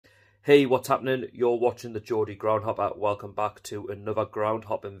Hey, what's happening? You're watching the Geordie Groundhopper. Welcome back to another ground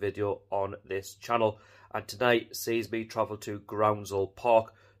hopping video on this channel. And tonight sees me travel to Groundsel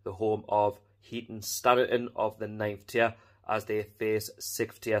Park, the home of Heaton Stannington of the 9th tier, as they face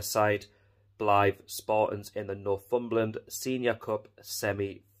 6th tier side Blyth Spartans in the Northumberland Senior Cup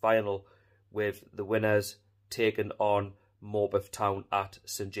semi-final, with the winners taking on Morpeth Town at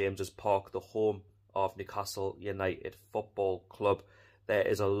St James's Park, the home of Newcastle United Football Club. There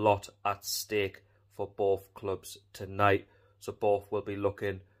is a lot at stake for both clubs tonight, so both will be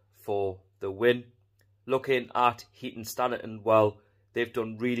looking for the win. Looking at Heaton Stannington, well, they've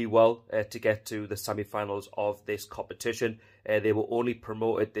done really well to get to the semi-finals of this competition. They were only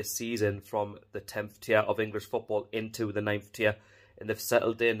promoted this season from the 10th tier of English football into the 9th tier, and they've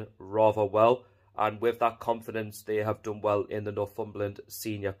settled in rather well. And with that confidence, they have done well in the Northumberland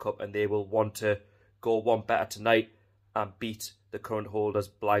Senior Cup, and they will want to go one better tonight and beat the current holders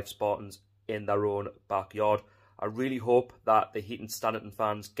Blyth Spartans in their own backyard. I really hope that the Heaton Stannington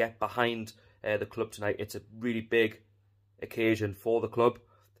fans get behind the club tonight. It's a really big occasion for the club,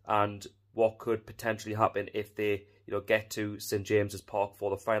 and what could potentially happen if they get to St James's Park for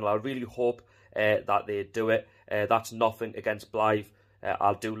the final. I really hope that they do it. That's nothing against Blyth.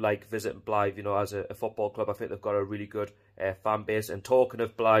 I do like visiting Blyth, as a football club. I think they've got a really good fan base. And talking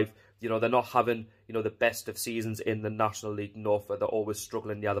of Blyth, they're not having, the best of seasons in the National League North, where they're always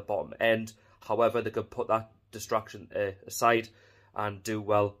struggling near the bottom end. However, they could put that distraction aside and do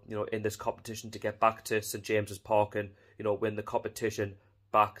well, in this competition to get back to St James's Park and, win the competition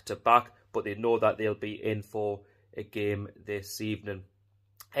back to back. But they know that they'll be in for a game this evening.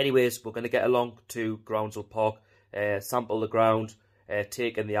 Anyways, we're going to get along to Groundsel Park, sample the ground,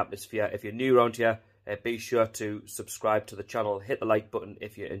 take in the atmosphere. If you're new around here, be sure to subscribe to the channel, hit the like button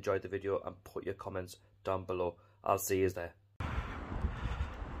if you enjoyed the video, and put your comments down below. I'll see you there.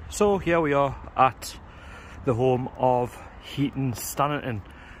 So here we are at the home of Heaton Stannington,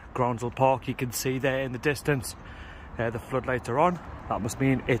 Groundsel Park. You can see there in the distance the floodlights are on. That must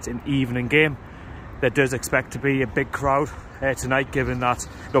mean it's an evening game. There does expect to be a big crowd tonight, given that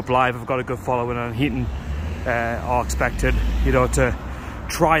Blyth have got a good following, and Heaton are expected to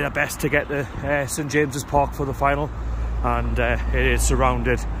try their best to get to St James's Park for the final. And it is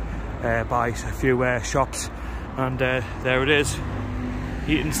surrounded by a few shops, and there it is,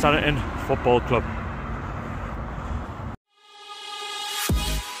 Heaton Stannington Football Club.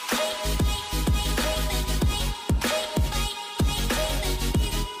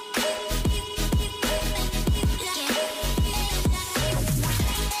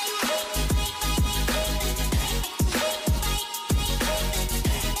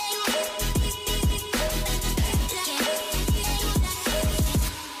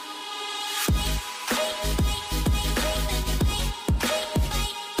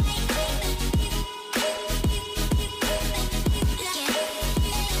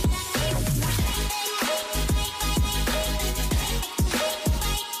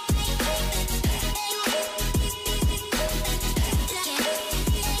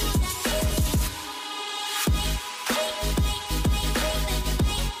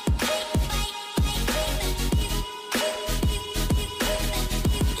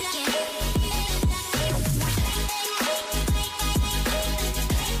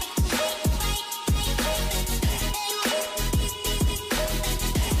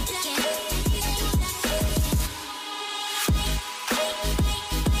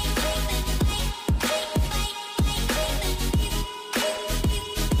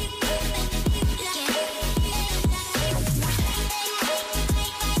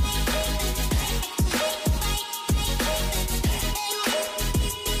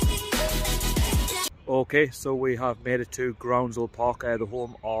 Okay, so we have made it to Groundsel Park, the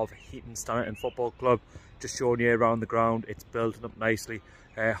home of Heaton Stannington Football Club. Just showing you around the ground. It's building up nicely.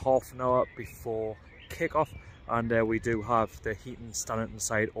 Half an hour before kick-off, and we do have the Heaton Stannington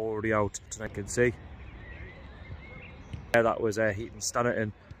side already out tonight. You can see that was Heaton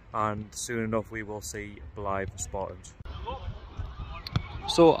Stannington, and soon enough we will see Blyth Spartans.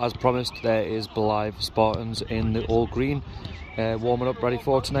 So as promised, there is Blyth Spartans in the all green, warming up ready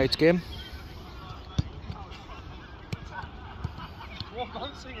for tonight's game.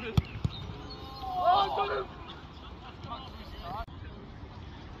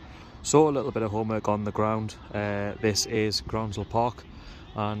 So a little bit of homework on the ground. This is Groundsel Park,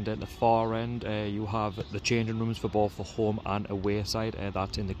 and at the far end you have the changing rooms for both the home and away side.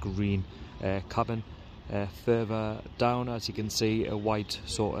 That's in the green cabin. Further down, as you can see, a white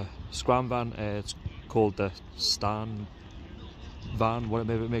sort of scram van. It's called the stand van,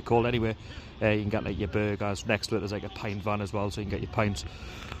 whatever it may be called. Anyway, you can get like your burgers. Next to it there's like a pint van as well, so you can get your pints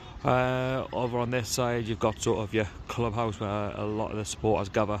Over on this side you've got sort of your clubhouse where a lot of the supporters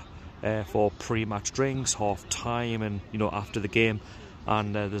gather for pre-match drinks, half time, and after the game.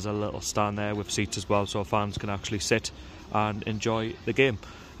 And there's a little stand there with seats as well, so fans can actually sit and enjoy the game.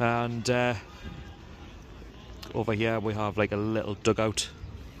 And over here we have like a little dugout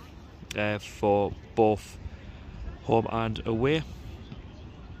for both home and away.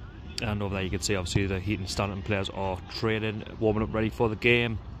 And over there you can see obviously the Heaton Stannington players are training, warming up ready for the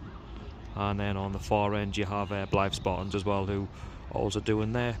game. And then on the far end you have Blyth Spartans as well, who are also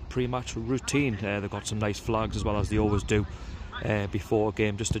doing their pre-match routine. They've got some nice flags as well, as they always do before a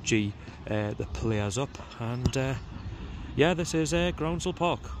game, just to gee the players up. And yeah, this is Groundsel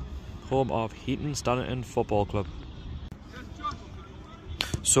Park, home of Heaton Stannington Football Club.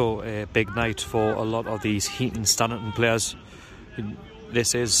 So a big night for a lot of these Heaton Stannington players.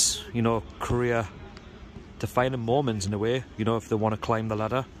 This is, career defining moments in a way, if they want to climb the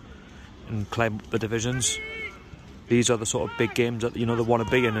ladder and climb the divisions. These are the sort of big games that they want to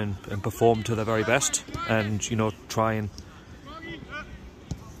be in and perform to their very best, and try and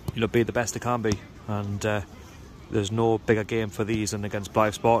be the best they can be. And there's no bigger game for these than against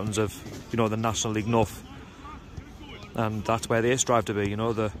Blyth Spartans of the National League North, and that's where they strive to be,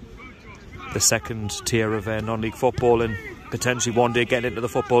 the second tier of non-league football, and potentially one day get into the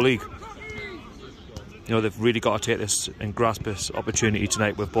Football League. They've really got to take this and grasp this opportunity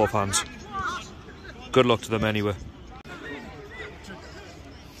tonight with both hands. Good luck to them anyway.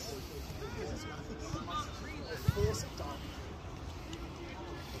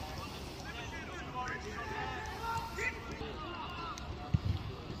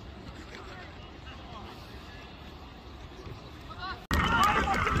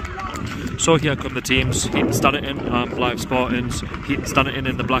 So here come the teams: Heaton Stannington and Blyth Spartans. Heaton Stannington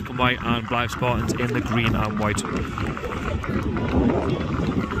in the black and white and Blyth Spartans in the green and white.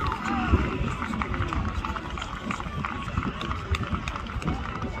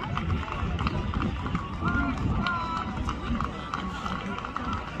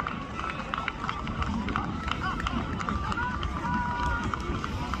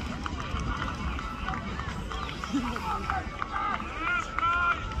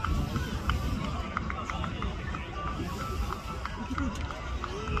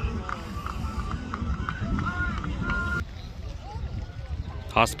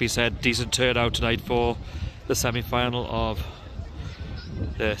 Has to be said, decent turnout tonight for the semi-final of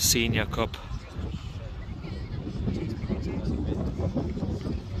the Senior Cup.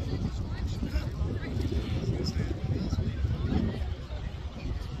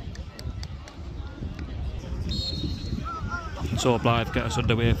 So Blyth get us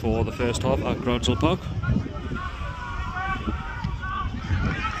underway for the first half at Groundsel Park.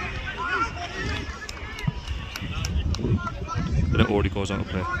 And it already goes out of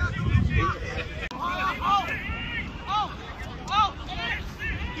play.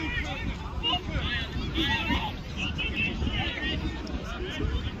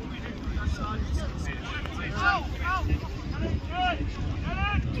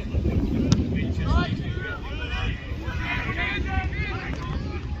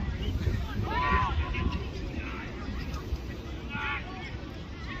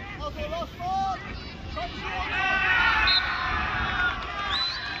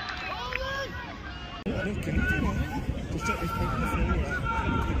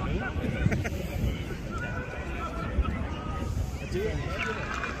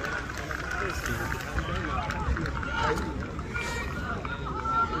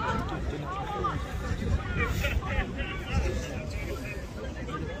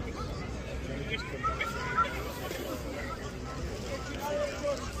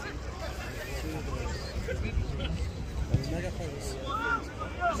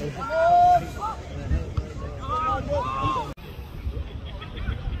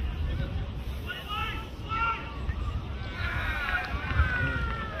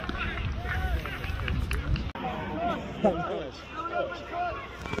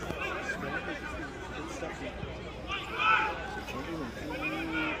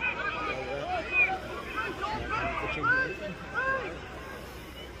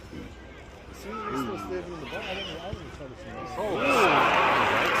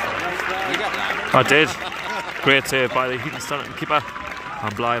 I did. Great save by the Heaton Stannington keeper,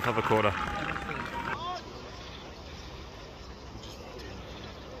 and Blyth have a corner.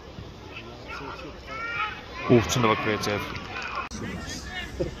 Oh, it's another great save.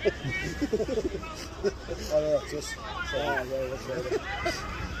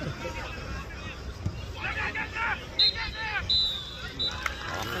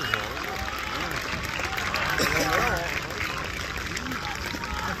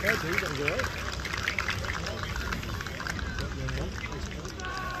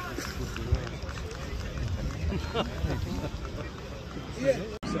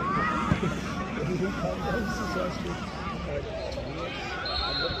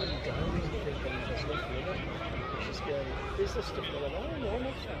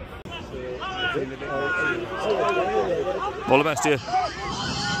 All the best to you.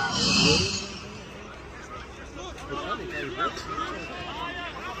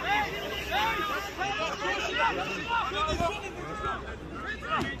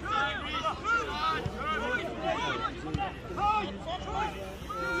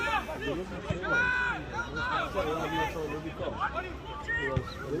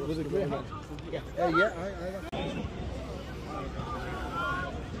 Was it great? Yeah.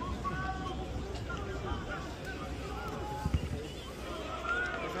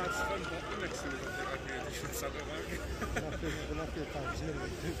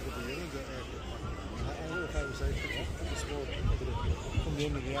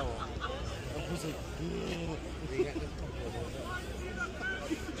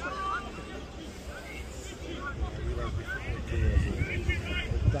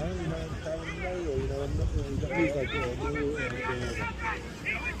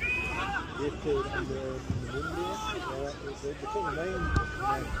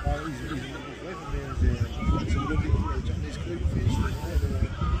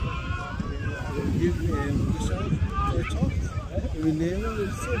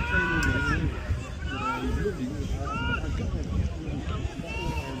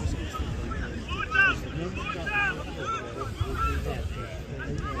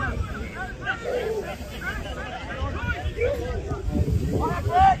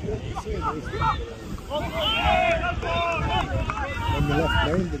 On the left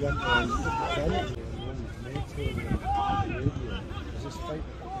lane, they went on just fight.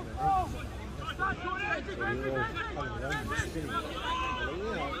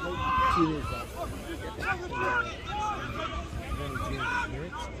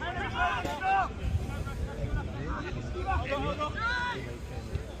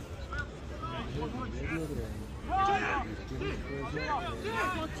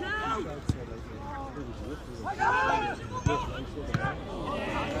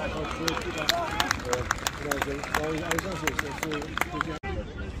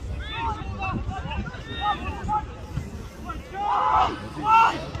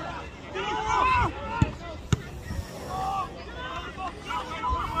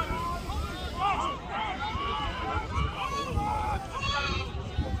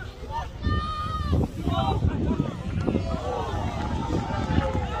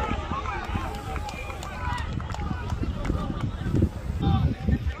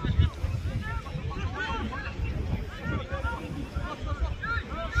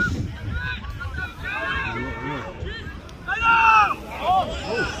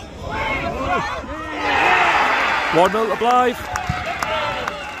 One 0 to Blyth.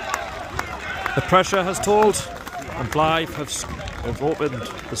 The pressure has told, and Blyth have opened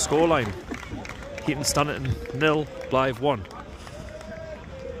the scoreline. Heaton Stannington 0, Blyth 1.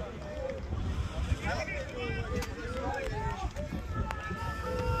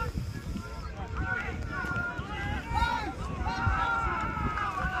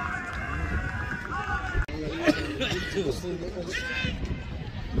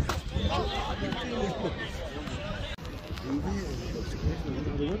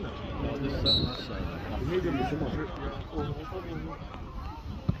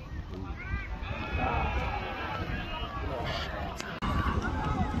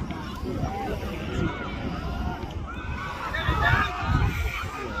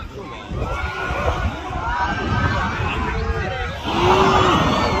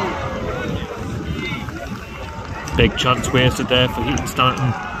 Big chance wasted there for Heaton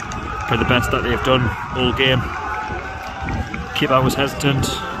Stannington. Probably the best that they've done all game. Keeper was hesitant,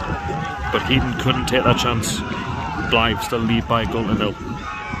 but Heaton couldn't take that chance. Blyth still lead by a goal to 0.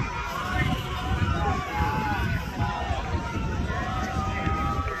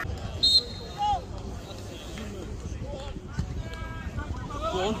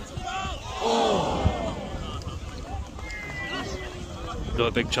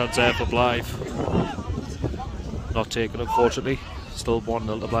 Another big chance there for Blyth. Not taken, unfortunately. Still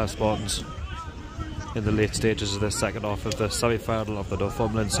 1-0 to Blyth Spartans in the late stages of the second half of the semi-final of the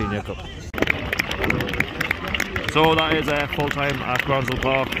Northumberland Senior Cup. So that is full time at Groundsel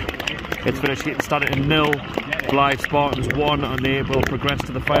Park. It's finished Heaton Stannington 0, Blyth Spartans 1, and they will progress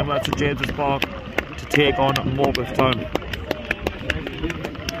to the final at St James's Park to take on Blyth Town.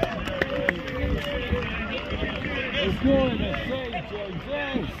 It's going to say,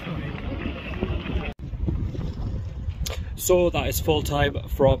 So that is full time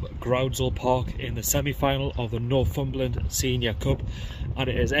from Groundsel Park in the semi-final of the Northumberland Senior Cup, and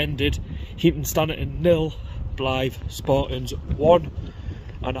it has ended Heaton Stannington 0, Blyth Spartans 1,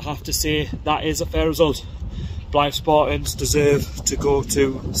 and I have to say that is a fair result. Blyth Spartans deserve to go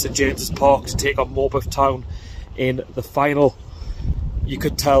to St James's Park to take on Morpeth Town in the final. You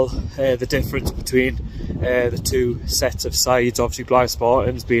could tell the difference between the two sets of sides. Obviously Blyth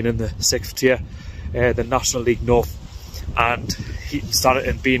Spartans being in the 6th tier, the National League North, and Heaton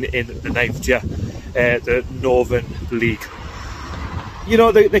Stannington being in the 9th tier, the Northern League. You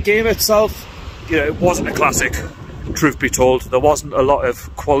know, the game itself, you know, it wasn't a classic, truth be told. There wasn't a lot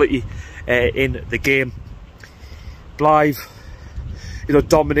of quality in the game. Blyth, you know,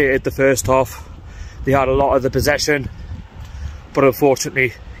 dominated the first half. They had a lot of the possession, but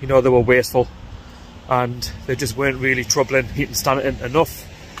unfortunately, you know, they were wasteful and they just weren't really troubling Heaton Stannington enough.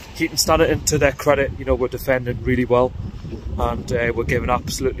 Heaton Stannington, to their credit, you know, were defending really well and were giving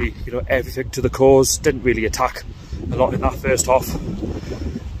absolutely, you know, everything to the cause. Didn't really attack a lot in that first half,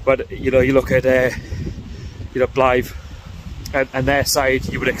 but you know, you look at you know, Blyth and their side,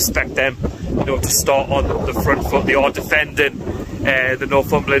 you would expect them, you know, to start on the front foot. They are defending the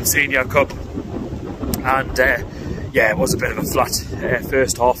Northumberland Senior Cup, and yeah, it was a bit of a flat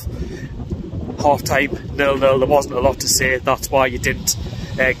first half. Half time 0-0. There wasn't a lot to say. That's why you didn't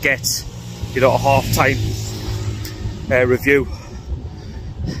get, you know, a half time review.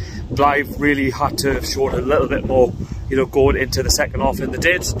 Blyth really had to have shown a little bit more, you know, going into the second half, and they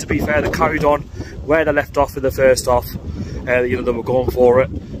did. To be fair, they carried on where they left off in the first half. You know, they were going for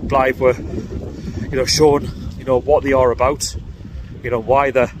it. Blyth were, you know, showing, you know, what they are about. You know,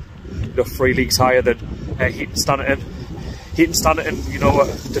 why they're, you know, 3 leagues higher than Heaton Stannington. Heaton Stannington, you know, were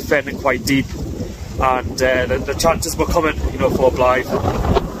defending quite deep, and the chances were coming, you know, for Blyth,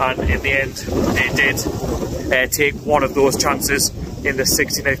 and in the end they did take one of those chances in the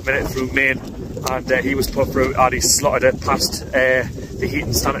 69th minute through Main, and he was put through and he slotted it past the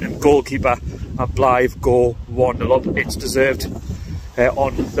Heaton Stannington goalkeeper, and Blyth go 1-0 up. It's deserved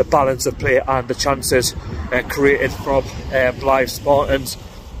on the balance of play and the chances created from Blyth Spartans.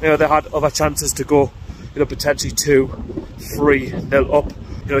 You know, they had other chances to go, you know, potentially 2-3-0 up.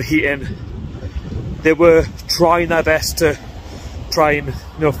 You know, Heaton, they were trying their best to try and,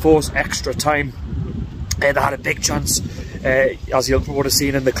 you know, force extra time. They had a big chance, as you would have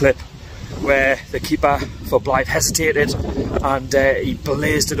seen in the clip, where the keeper for Blyth hesitated and he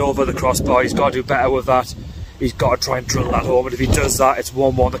blazed it over the crossbar. He's got to do better with that. He's got to try and drill that home, and if he does that, it's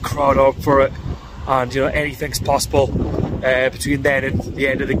 1-1. The crowd are up for it, and you know, anything's possible between then and the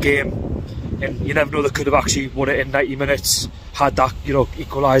end of the game. And you never know, they could have actually won it in 90 minutes had that, you know,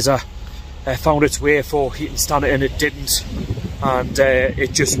 equaliser found its way for Heaton Stannington. It didn't, and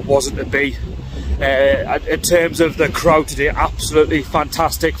it just wasn't to be. In terms of the crowd today, absolutely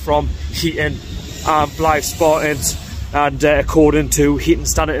fantastic from Heaton and Blyth Spartans, and according to Heaton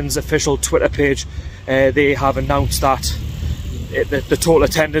Stannington's official Twitter page, they have announced that the total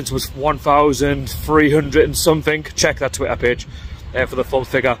attendance was 1,300 and something. Check that Twitter page for the full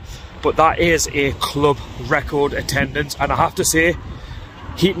figure. But that is a club record attendance, and I have to say,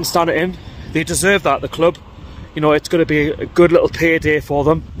 Heaton Stannington, they deserve that. The club, you know, it's going to be a good little payday for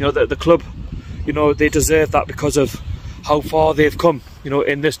them. You know, the club, you know, they deserve that because of how far they've come, you know,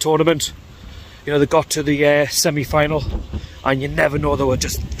 in this tournament. You know, they got to the semi-final, and you never know, they were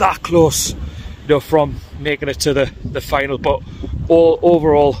just that close, you know, from making it to the final. But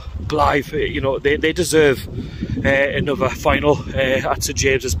overall, Blyth, you know, they deserve another final at St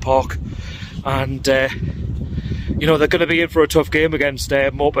James's Park, and you know, they're going to be in for a tough game against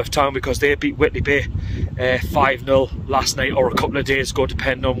Morpeth Town, because they beat Whitley Bay 5-0 last night, or a couple of days ago,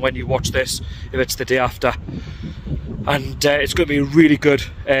 depending on when you watch this, if it's the day after. And it's going to be a really good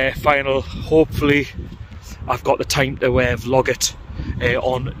final. Hopefully I've got the time to vlog it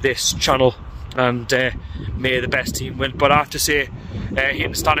on this channel, and may the best team win. But I have to say,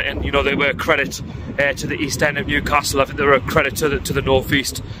 Heaton Stannington, you know, they were a credit to the East End of Newcastle. I think they were a credit to the North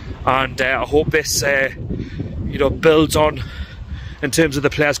East, and I hope this you know, builds on in terms of the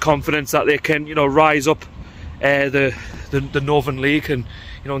players' confidence, that they can, you know, rise up the Northern League, and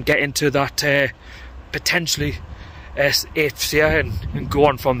you know, and get into that potentially 8th tier and go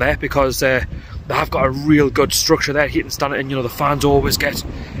on from there, because they have got a real good structure there. Heaton Stannington, you know, the fans always get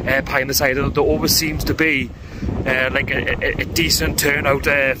behind the side. There always seems to be like a decent turnout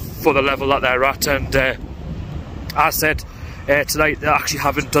for the level that they're at, and as I said, tonight they actually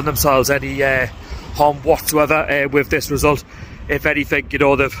haven't done themselves any harm whatsoever with this result. If anything, you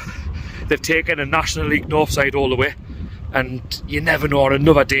know, they've taken a National League North side all the way, and you never know, on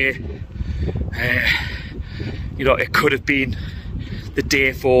another day, you know, it could have been the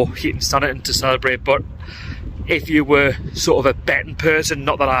day for Heaton Stannington to celebrate. But if you were sort of a betting person,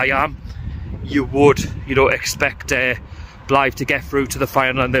 not that I am, you would, you know, expect Blyth to get through to the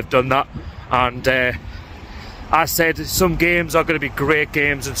final, and they've done that. And I said some games are going to be great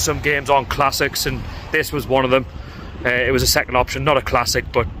games and some games aren't classics, and this was one of them. It was a second option, not a classic,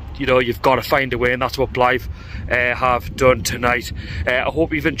 but you know, you've got to find a way, and that's what Blyth have done tonight. I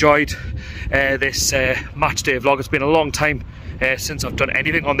hope you've enjoyed this match day vlog. It's been a long time since I've done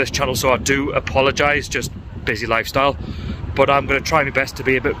anything on this channel, so I do apologise, just busy lifestyle. But I'm going to try my best to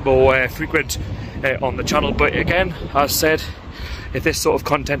be a bit more frequent on the channel. But again, as said, if this sort of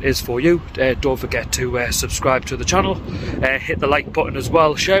content is for you, don't forget to subscribe to the channel, hit the like button as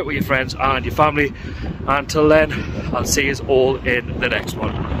well, share it with your friends and your family. Until then, I'll see you all in the next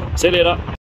one. See you later.